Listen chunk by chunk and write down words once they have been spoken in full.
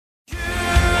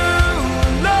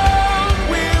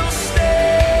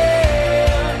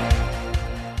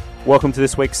Welcome to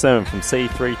this week's sermon from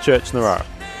C3 Church Narara.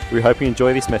 We hope you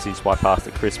enjoy this message by Pastor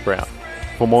Chris Brown.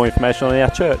 For more information on our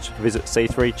church, visit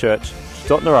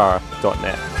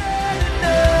c3church.narara.net.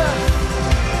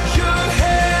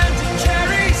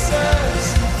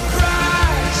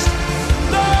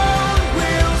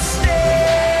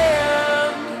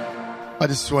 I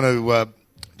just want to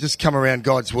just come around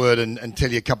God's word and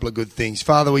tell you a couple of good things.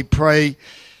 Father, we pray,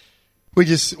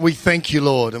 we thank you,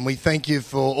 Lord, and we thank you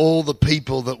for all the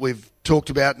people that we've talked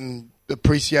about and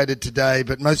appreciated today,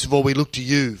 but most of all we look to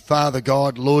you, Father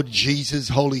God, Lord Jesus,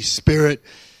 Holy Spirit.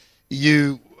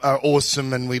 You are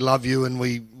awesome and we love you and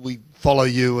we follow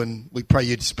you, and we pray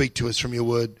you to speak to us from your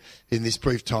word in this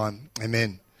brief time.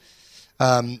 Amen.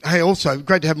 Hey, also,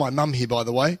 great to have my mum here, by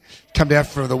the way. Come down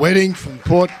for the wedding from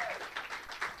Port.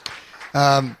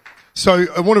 So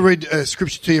I want to read a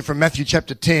scripture to you from Matthew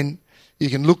chapter 10. You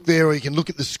can look there or you can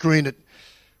look at the screen. It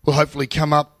will hopefully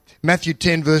come up. Matthew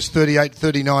 10 verse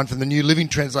 38-39 from the New Living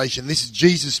Translation. This is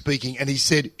Jesus speaking, and he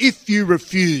said, "If you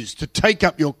refuse to take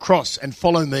up your cross and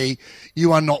follow me,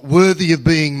 you are not worthy of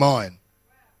being mine."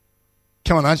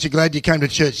 Come on, aren't you glad you came to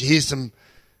church? You hear some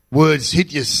words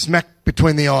hit you smack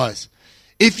between the eyes.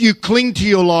 If you cling to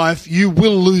your life, you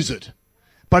will lose it.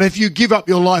 But if you give up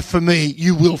your life for me,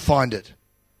 you will find it.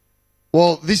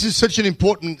 Well, this is such an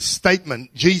important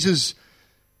statement Jesus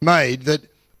made that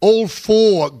all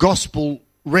four gospel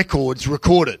records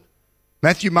record it.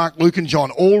 Matthew, Mark, Luke and John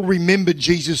all remembered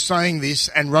Jesus saying this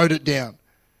and wrote it down.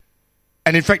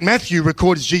 And in fact, Matthew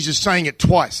records Jesus saying it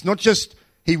twice. Not just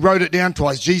he wrote it down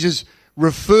twice. Jesus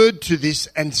referred to this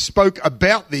and spoke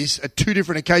about this at two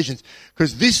different occasions.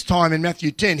 Because this time in Matthew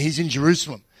 10, he's in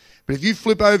Jerusalem. But if you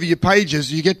flip over your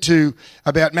pages, you get to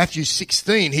about Matthew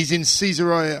 16. He's in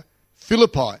Caesarea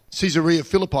Philippi,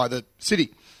 the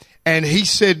city. And he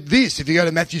said this, if you go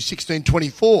to Matthew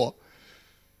 16:24,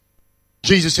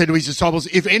 Jesus said to his disciples,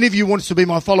 "If any of you wants to be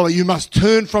my follower, you must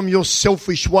turn from your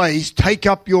selfish ways, take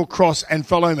up your cross and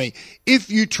follow me.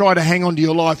 If you try to hang on to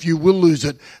your life, you will lose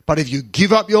it. But if you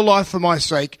give up your life for my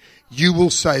sake, you will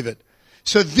save it."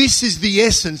 So this is the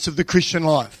essence of the Christian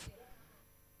life.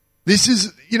 This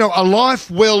is, a life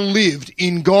well lived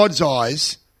in God's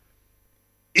eyes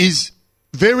is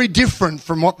very different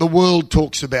from what the world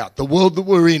talks about, the world that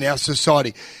we're in, our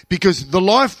society. Because the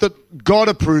life that God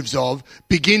approves of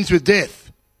begins with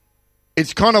death.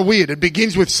 It's kind of weird. It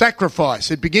begins with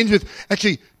sacrifice. It begins with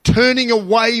actually turning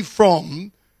away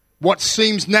from what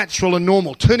seems natural and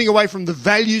normal, turning away from the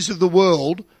values of the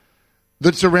world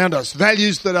that's around us,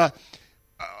 values that are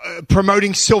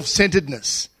promoting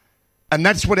self-centeredness. And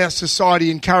that's what our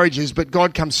society encourages, but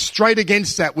God comes straight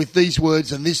against that with these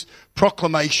words and this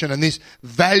proclamation and this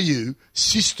value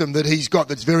system that he's got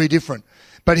that's very different.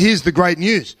 But here's the great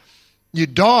news. You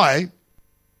die,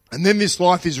 and then this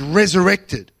life is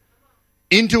resurrected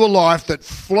into a life that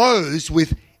flows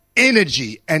with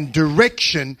energy and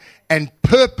direction and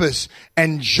purpose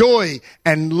and joy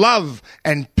and love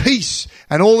and peace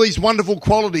and all these wonderful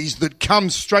qualities that come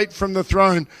straight from the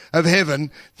throne of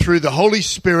heaven through the Holy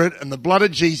Spirit and the blood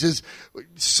of Jesus,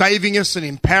 saving us and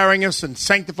empowering us and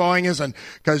sanctifying us, and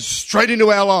goes straight into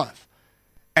our life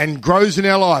and grows in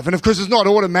our life. And of course, it's not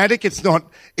automatic. It's not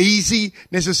easy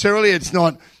necessarily. It's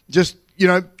not just,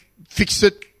 fix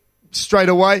it straight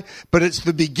away, but it's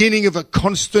the beginning of a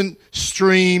constant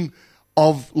stream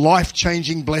of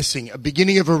life-changing blessing, a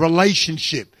beginning of a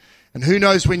relationship. And who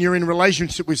knows, when you're in a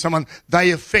relationship with someone,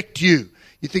 they affect you.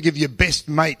 You think of your best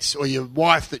mates or your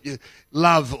wife that you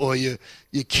love, or your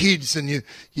kids, and you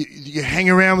hang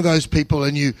around with those people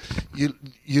and you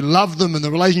love them, and the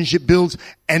relationship builds.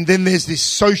 And then there's this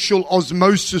social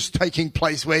osmosis taking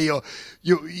place where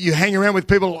you hang around with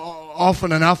people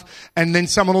often enough, and then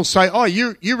someone will say, "Oh,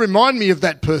 you remind me of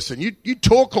that person. You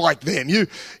talk like them. You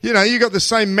got the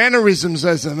same mannerisms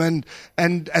as them."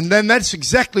 And then that's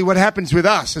exactly what happens with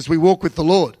us as we walk with the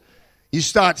Lord. You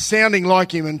start sounding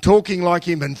like him and talking like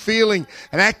him and feeling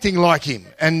and acting like him.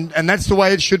 And that's the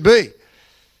way it should be.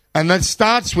 And that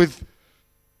starts with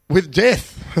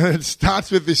death. It starts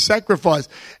with this sacrifice.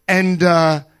 And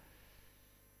so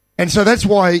that's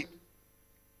why,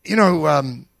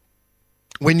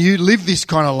 when you live this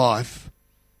kind of life,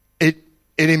 it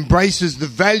embraces the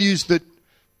values that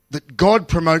God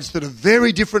promotes that are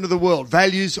very different to the world.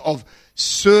 Values of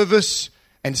service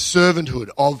and servanthood,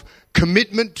 of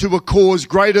commitment to a cause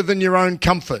greater than your own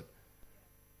comfort,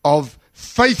 of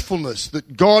faithfulness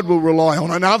that God will rely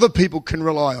on and other people can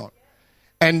rely on.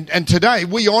 And today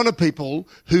we honour people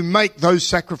who make those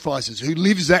sacrifices, who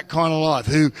lives that kind of life,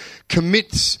 who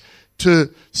commits to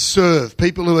serve,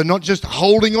 people who are not just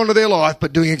holding on to their life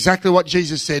but doing exactly what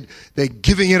Jesus said. They're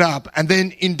giving it up, and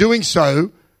then in doing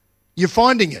so you're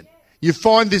finding it. You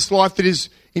find this life that is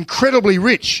incredibly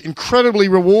rich, incredibly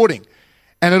rewarding.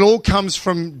 And it all comes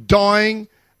from dying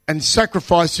and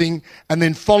sacrificing and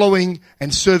then following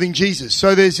and serving Jesus.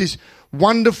 So there's this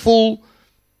wonderful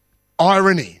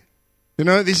irony. You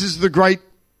know, this is the great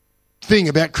thing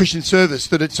about Christian service,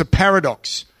 that it's a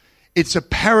paradox. It's a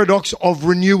paradox of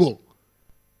renewal.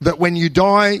 That when you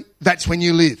die, that's when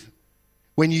you live.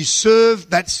 When you serve,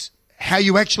 that's how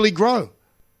you actually grow.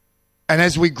 And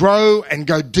as we grow and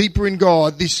go deeper in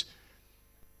God, this,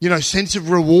 sense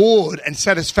of reward and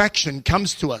satisfaction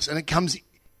comes to us, and it comes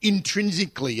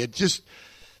intrinsically. It just,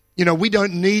 we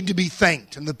don't need to be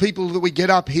thanked. And the people that we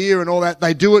get up here and all that,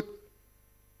 they do it.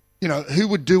 Who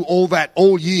would do all that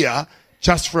all year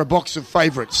just for a box of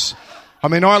favourites? I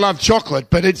mean, I love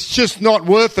chocolate, but it's just not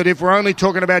worth it if we're only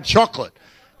talking about chocolate.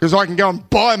 Because I can go and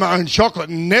buy my own chocolate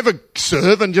and never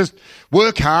serve and just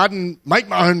work hard and make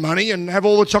my own money and have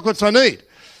all the chocolates I need.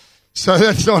 So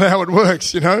that's not how it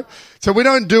works, So we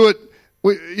don't do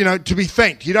it, to be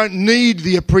thanked. You don't need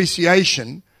the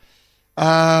appreciation,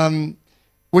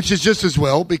 which is just as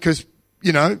well, because,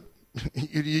 you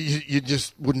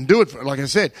just wouldn't do it. Like I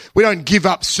said, we don't give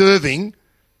up serving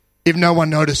if no one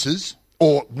notices,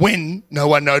 or when no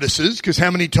one notices, because how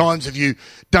many times have you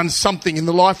done something in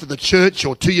the life of the church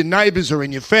or to your neighbours or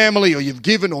in your family, or you've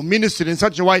given or ministered in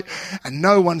such a way and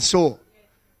no one saw?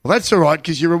 Well, that's all right,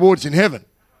 because your reward's in heaven.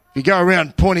 If you go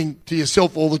around pointing to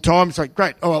yourself all the time, it's like,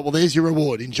 great, all right, well, there's your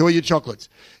reward. Enjoy your chocolates.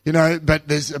 But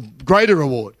there's a greater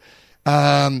reward.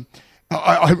 I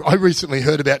recently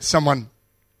heard about someone,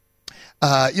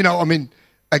 a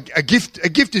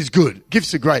gift is good.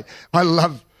 Gifts are great. I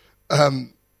love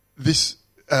this.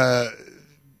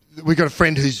 We've got a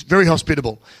friend who's very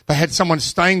hospitable. They had someone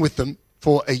staying with them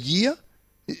for a year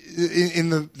in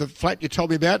the flat you told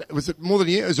me about. Was it more than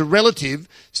a year? It was a relative,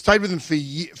 stayed with them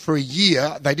for a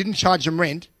year. They didn't charge them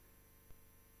rent.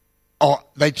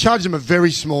 They charged them a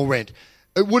very small rent.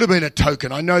 It would have been a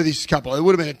token. I know this couple. It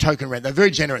would have been a token rent. They're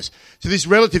very generous. So this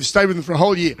relative stayed with them for a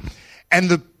whole year. And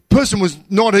the person was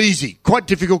not easy, quite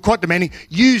difficult, quite demanding,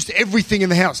 used everything in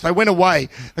the house. They went away.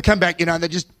 They come back, they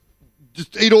just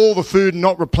eat all the food and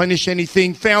not replenish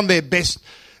anything, found their best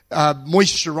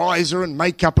moisturiser and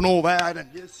makeup and all that,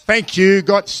 and just, thank you,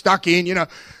 got stuck in, it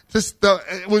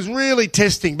was really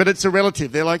testing, but it's a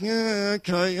relative. They're like,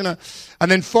 okay,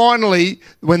 And then finally,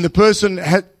 when the person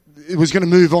was going to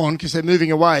move on, because they're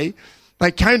moving away,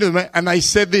 they came to them and they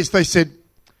said this, they said,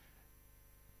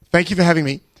 thank you for having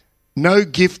me. No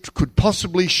gift could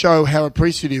possibly show how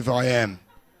appreciative I am.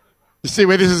 You see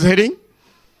where this is heading?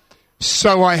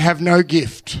 So I have no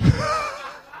gift.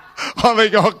 I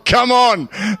think, oh, come on.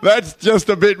 That's just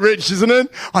a bit rich, isn't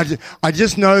it? I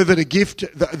just know that a gift,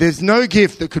 there's no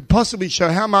gift that could possibly show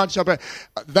how much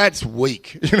that's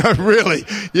weak. Really.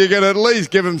 You can at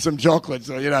least give them some chocolates,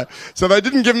 So they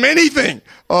didn't give them anything.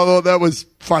 I thought that was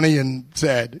funny and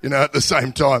sad, at the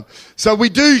same time. So we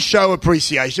do show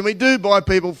appreciation. We do buy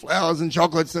people flowers and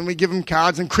chocolates, and we give them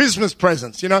cards and Christmas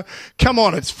presents, Come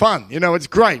on, it's fun. It's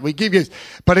great. We give you,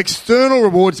 but external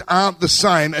rewards aren't the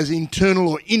same as internal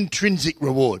or intrinsic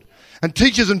reward. And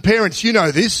teachers and parents, you know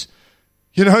this.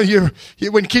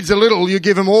 When kids are little, you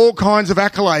give them all kinds of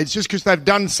accolades just because they've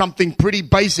done something pretty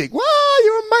basic. Wow,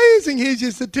 you're amazing. Here's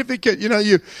your certificate.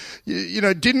 You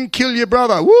didn't kill your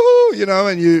brother. Woo,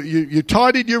 and you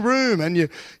tidied your room and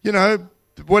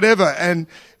whatever. And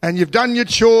you've done your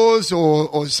chores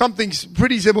or something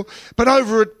pretty simple. But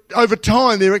over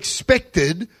time, they're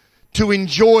expected to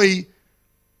enjoy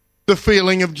the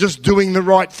feeling of just doing the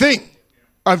right thing,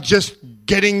 of just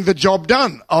getting the job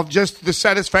done, of just the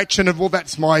satisfaction of, well,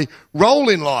 that's my role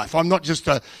in life. I'm not just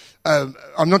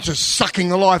sucking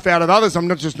the life out of others. I'm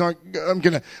not just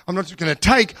gonna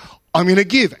take. I'm gonna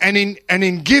give. And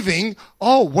in giving,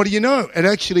 what do you know? It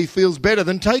actually feels better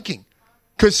than taking.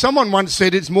 Because someone once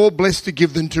said it's more blessed to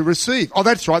give than to receive. Oh,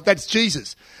 that's right. That's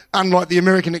Jesus. Unlike the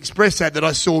American Express ad that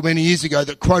I saw many years ago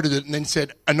that quoted it and then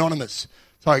said anonymous.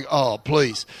 It's like, oh,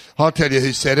 please, I'll tell you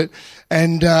who said it.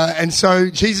 And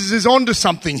so Jesus is onto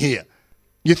something here.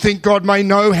 You think God may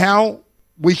know how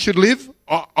we should live?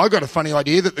 I got a funny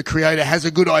idea that the Creator has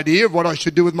a good idea of what I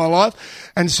should do with my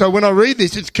life. And so when I read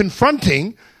this, it's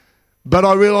confronting, but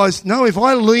I realise, no, if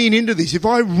I lean into this, if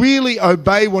I really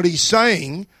obey what He's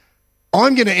saying,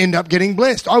 I'm going to end up getting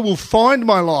blessed. I will find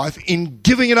my life in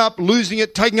giving it up, losing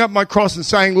it, taking up my cross and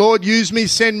saying, Lord, use me,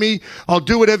 send me, I'll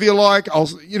do whatever you like,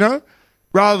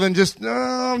 rather than just,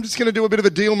 I'm just going to do a bit of a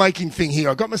deal-making thing here.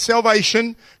 I've got my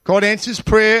salvation. God answers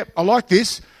prayer. I like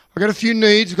this. I've got a few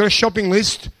needs. I've got a shopping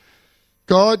list.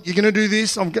 God, you're going to do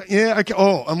this? Yeah, okay.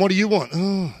 Oh, and what do you want?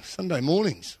 Oh, Sunday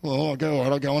mornings. Well, I'll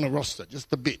go on a roster,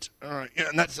 just a bit. All right. Yeah,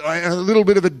 and that's a little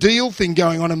bit of a deal thing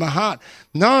going on in my heart.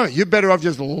 No, you're better off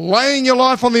just laying your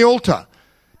life on the altar.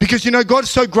 Because, God's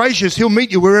so gracious, he'll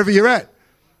meet you wherever you're at.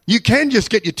 You can just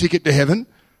get your ticket to heaven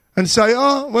and say,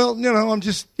 oh, well, I'm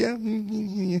just, yeah.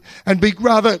 And be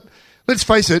rather, let's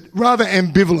face it, rather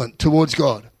ambivalent towards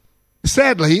God.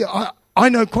 Sadly, I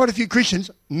know quite a few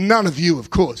Christians, none of you, of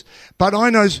course, but I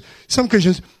know some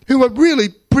Christians who are really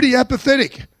pretty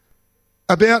apathetic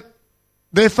about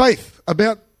their faith,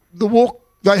 about the walk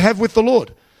they have with the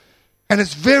Lord. And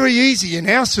it's very easy in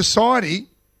our society,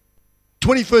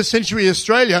 21st century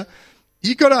Australia,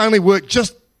 you've got to only work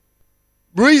just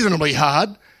reasonably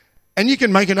hard and you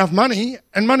can make enough money,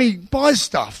 and money buys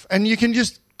stuff, and you can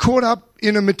just caught up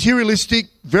in a materialistic,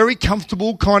 very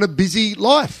comfortable kind of busy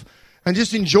life and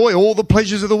just enjoy all the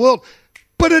pleasures of the world.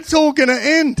 But it's all going to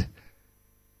end.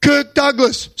 Kirk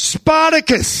Douglas,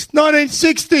 Spartacus,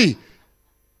 1960.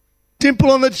 Dimple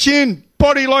on the chin,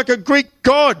 body like a Greek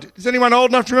god. Is anyone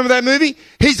old enough to remember that movie?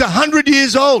 He's 100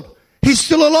 years old. He's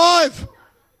still alive.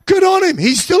 Good on him.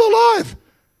 He's still alive.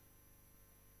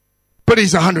 But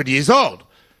he's 100 years old.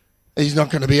 He's not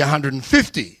going to be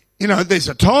 150. There's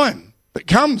a time that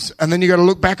comes, and then you got to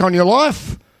look back on your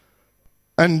life.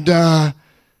 And, I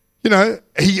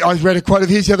read a quote of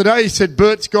his the other day. He said,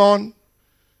 Bert's gone.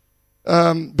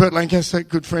 Bert Lancaster,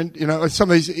 good friend. Some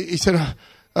of these, he said,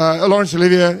 Laurence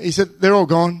Olivier, he said, they're all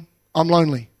gone. I'm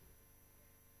lonely.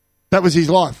 That was his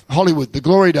life. Hollywood, the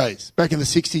glory days, back in the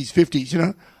 60s,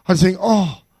 50s, I was thinking,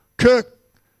 oh, Kirk,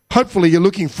 hopefully you're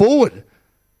looking forward.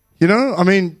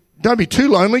 Don't be too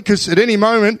lonely, because at any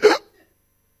moment,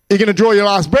 you're going to draw your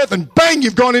last breath and bang,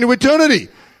 you've gone into eternity.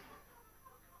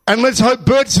 And let's hope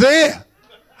Bert's there.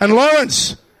 And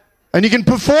Lawrence, and you can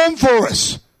perform for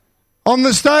us on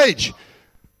the stage.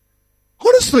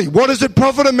 Honestly, what does it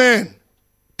profit a man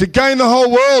to gain the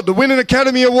whole world, to win an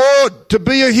Academy Award, to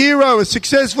be a hero, a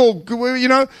successful,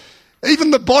 even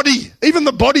the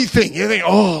body thing. You think,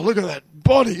 oh, look at that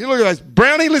body. You look at those.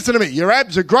 Brownie, listen to me. Your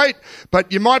abs are great,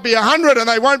 but you might be 100 and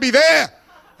they won't be there.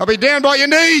 They'll be down by your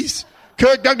knees.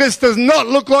 Kirk Douglas does not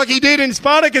look like he did in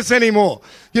Spartacus anymore.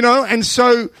 And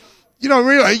so,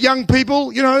 really, young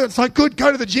people, it's like, good,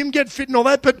 go to the gym, get fit and all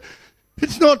that, but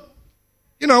it's not,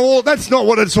 that's not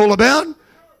what it's all about.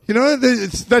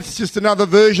 That's just another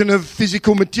version of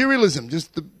physical materialism.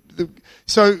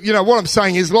 So, what I'm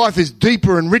saying is life is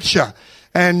deeper and richer.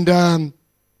 And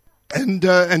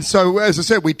so, as I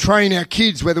said, we train our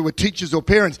kids, whether we're teachers or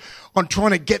parents, on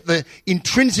trying to get the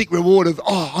intrinsic reward of,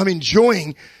 I'm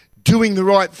enjoying doing the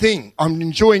right thing.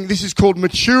 This is called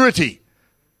maturity.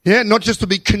 Yeah, not just to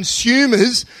be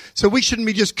consumers. So we shouldn't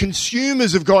be just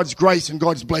consumers of God's grace and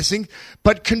God's blessing,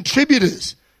 but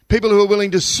contributors. People who are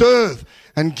willing to serve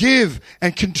and give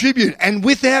and contribute, and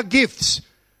with our gifts.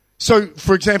 So,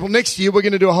 for example, next year we're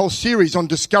going to do a whole series on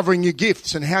discovering your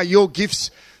gifts and how your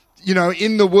gifts,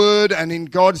 in the Word and in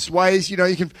God's ways, you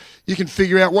can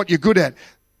figure out what you're good at.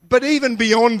 But even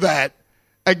beyond that,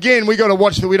 again, we got to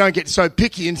watch that we don't get so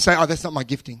picky and say, oh, that's not my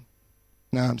gifting.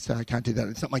 No, I'm sorry, I can't do that.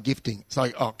 It's not my gifting. It's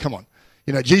like, oh, come on.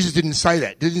 Jesus didn't say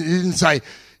that. He didn't say,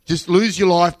 just lose your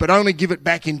life, but only give it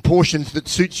back in portions that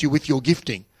suits you with your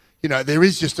gifting. There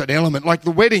is just an element. Like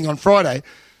the wedding on Friday,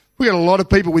 we got a lot of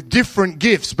people with different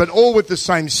gifts, but all with the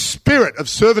same spirit of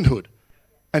servanthood.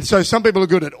 And so some people are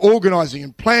good at organising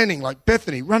and planning, like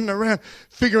Bethany, running around,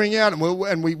 figuring out,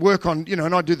 and we work on,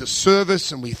 and I do the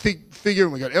service, and we figure,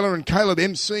 and we got Ella and Caleb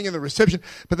emceeing in the reception,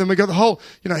 but then we got the whole,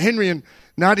 Henry and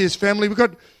Nadia's family. We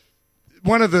got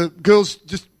one of the girls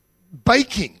just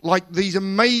baking like these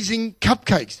amazing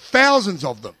cupcakes, thousands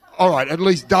of them. All right, at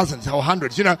least dozens or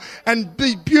hundreds, and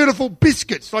the beautiful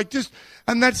biscuits,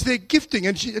 and that's their gifting.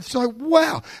 And it's like,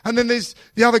 wow. And then there's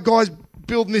the other guys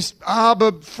building this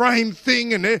arbor frame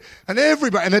thing, and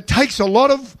everybody, and it takes a lot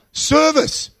of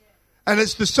service. And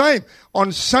it's the same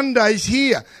on Sundays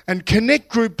here, and connect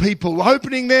group people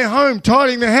opening their home,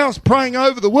 tidying their house, praying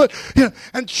over the word,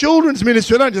 and children's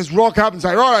ministry. They don't just rock up and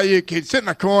say, right, you kids, sit in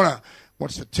the corner,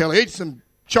 watch the telly, eat some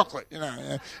chocolate,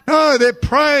 No, they're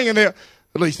praying, and they're,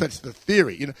 at least that's the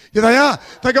theory, Yeah, they are.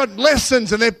 They got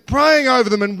lessons, and they're praying over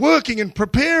them and working and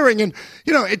preparing, and,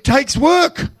 it takes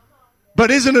work. But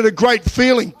isn't it a great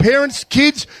feeling? Parents,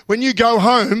 kids, when you go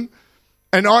home,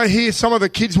 and I hear some of the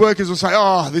kids' workers will say,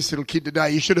 oh, this little kid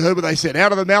today, you should have heard what they said.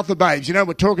 Out of the mouth of babes.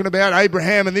 We're talking about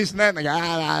Abraham and this and that. And they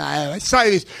go, They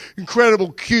say this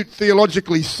incredible, cute,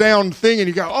 theologically sound thing. And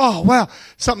you go, oh, wow,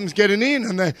 something's getting in.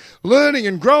 And they're learning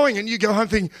and growing. And you go home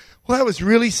thinking, well, that was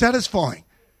really satisfying.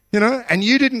 And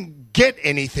you didn't get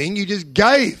anything. You just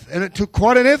gave. And it took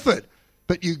quite an effort.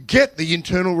 but you get the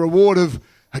internal reward of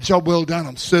a job well done.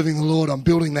 I'm serving the Lord. I'm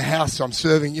building the house. I'm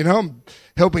serving, I'm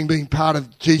helping being part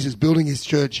of Jesus building his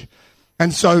church.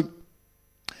 And so,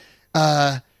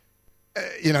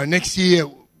 next year,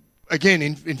 again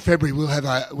in February,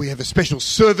 we have a special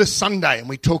service Sunday, and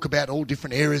we talk about all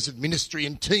different areas of ministry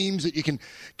and teams that you can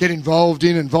get involved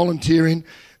in and volunteer in.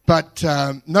 But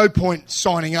no point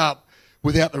signing up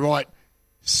without the right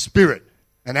spirit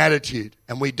and attitude.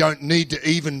 And we don't need to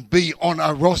even be on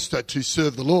a roster to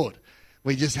serve the Lord.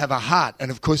 We just have a heart.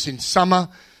 And of course, in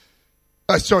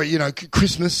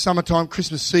Christmas, summertime,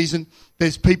 Christmas season,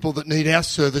 there's people that need our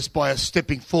service by us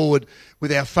stepping forward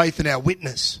with our faith and our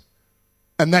witness.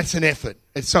 And that's an effort.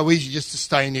 It's so easy just to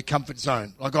stay in your comfort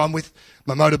zone. Like I'm with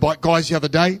my motorbike guys the other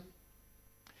day,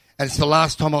 and it's the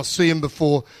last time I'll see them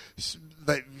before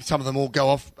some of them all go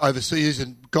off overseas,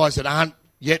 and guys that aren't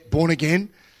yet born again,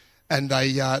 and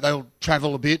they'll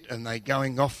travel a bit, and they're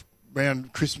going off around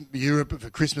Europe for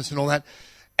Christmas and all that.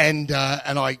 And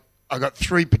I got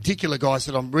three particular guys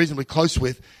that I'm reasonably close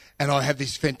with, and I have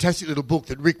this fantastic little book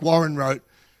that Rick Warren wrote.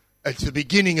 It's the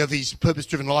beginning of his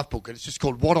Purpose-Driven Life book, and it's just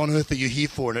called What on Earth Are You Here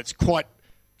For? And it's quite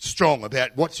strong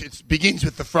about it begins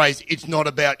with the phrase, it's not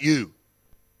about you.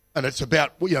 And it's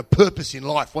about, purpose in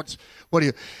life.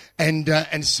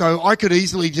 And so I could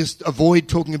easily just avoid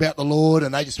talking about the Lord,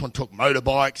 and they just want to talk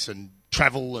motorbikes and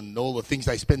travel and all the things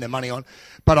they spend their money on.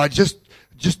 But I just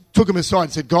took them aside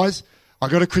and said, guys, I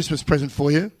got a Christmas present for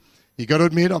you. You got to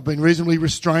admit, I've been reasonably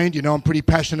restrained. I'm pretty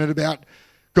passionate about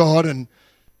God and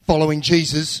following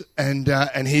Jesus, and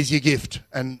here's your gift.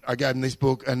 And I gave them this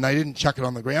book, and they didn't chuck it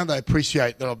on the ground. They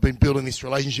appreciate that I've been building this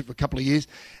relationship for a couple of years.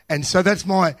 And so that's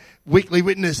my weekly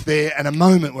witness there, and a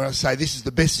moment where I say, this is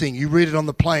the best thing. You read it on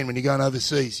the plane when you're going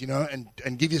overseas, and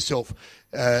give yourself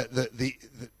the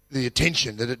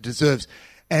attention that it deserves.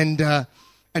 And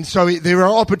so there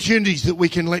are opportunities that we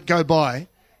can let go by,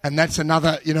 and that's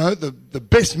another, the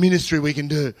best ministry we can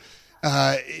do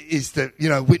is to,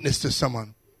 witness to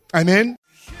someone. Amen?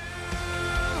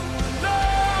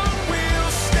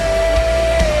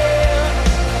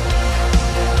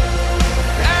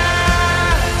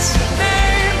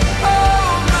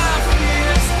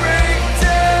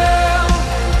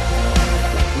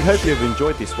 We hope you have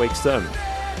enjoyed this week's sermon.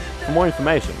 For more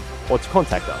information or to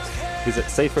contact us, visit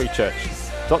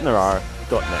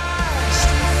c3church.narara.net.